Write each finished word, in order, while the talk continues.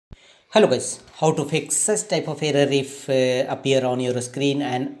Hello guys, how to fix such type of error if appear on your screen?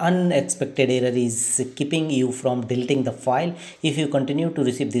 An unexpected error is keeping you from deleting the file. If you continue to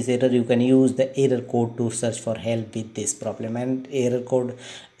receive this error, you can use the error code to search for help with this problem. And error code,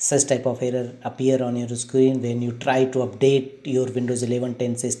 such type of error appear on your screen when you try to update your Windows 11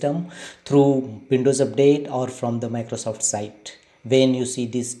 10 system through Windows Update or from the Microsoft site. When you see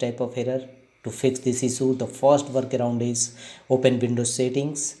this type of error, to fix this issue, the first workaround is open Windows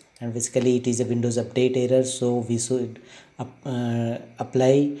settings, and basically it is a Windows Update error, so we should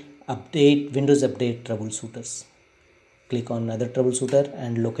apply update Windows Update troubleshooters. Click on other troubleshooter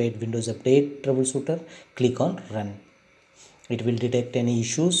and locate Windows Update troubleshooter. Click on run. It will detect any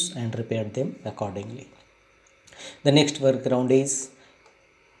issues and repair them accordingly. The next workaround is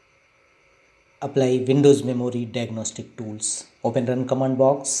apply Windows Memory Diagnostic Tools. Open Run command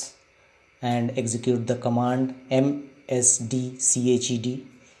box and execute the command msdched.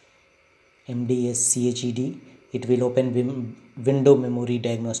 It will open Window Memory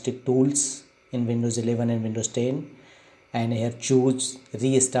Diagnostic Tools in Windows 11 and Windows 10, and here choose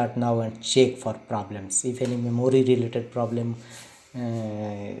restart now and check for problems. If any memory related problem,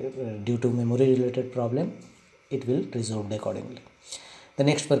 due to memory related problem, it will resolve accordingly. The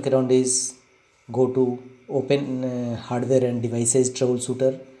next workaround is go to open hardware and devices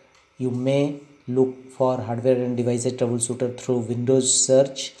troubleshooter. You may look for hardware and devices troubleshooter through Windows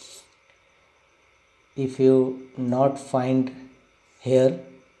search. If you not find here,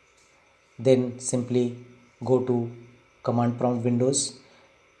 then simply go to command prompt Windows,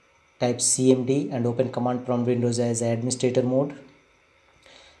 type cmd and open command prompt Windows as administrator mode.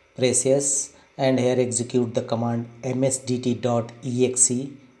 Press yes and here execute the command msdt.exe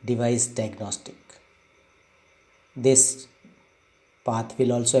device diagnostic. This path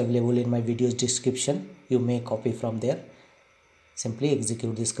will also available in my video's description. You may copy from there. Simply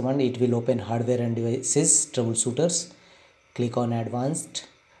execute this command. It will open hardware and devices troubleshooters. Click on advanced,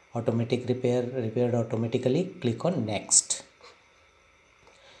 automatic repair, repaired automatically. Click on next.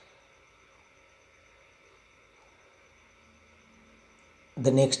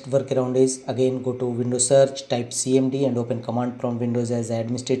 The next workaround is again go to Windows search, type cmd and open command prompt Windows as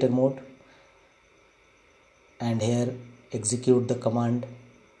administrator mode, and here execute the command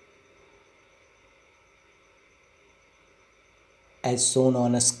as shown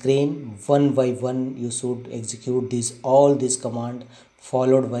on a screen. One by one you should execute all this command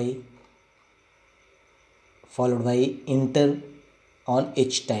followed by enter on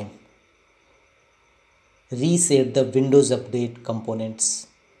each time. Reset the Windows Update components.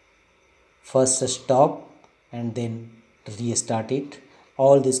 First stop and then restart it.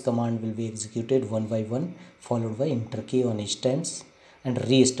 All this command will be executed one by one followed by enter key on each times and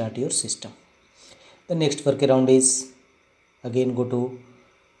restart your system. The next workaround is again go to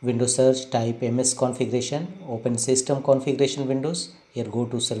Windows search, type ms configuration, open system configuration Windows. Here go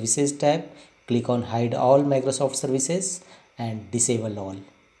to services tab, click on hide all Microsoft services and disable all.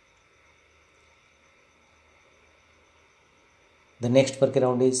 The next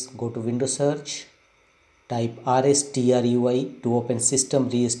workaround is go to Windows search, type rstrui to open system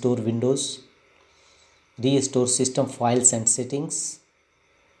restore Windows, restore system files and settings.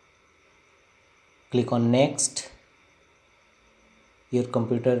 Click on next. Your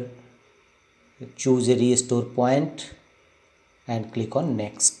computer, choose a restore point and click on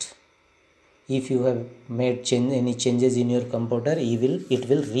next. If you have made any changes in your computer, it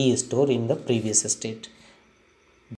will restore in the previous state.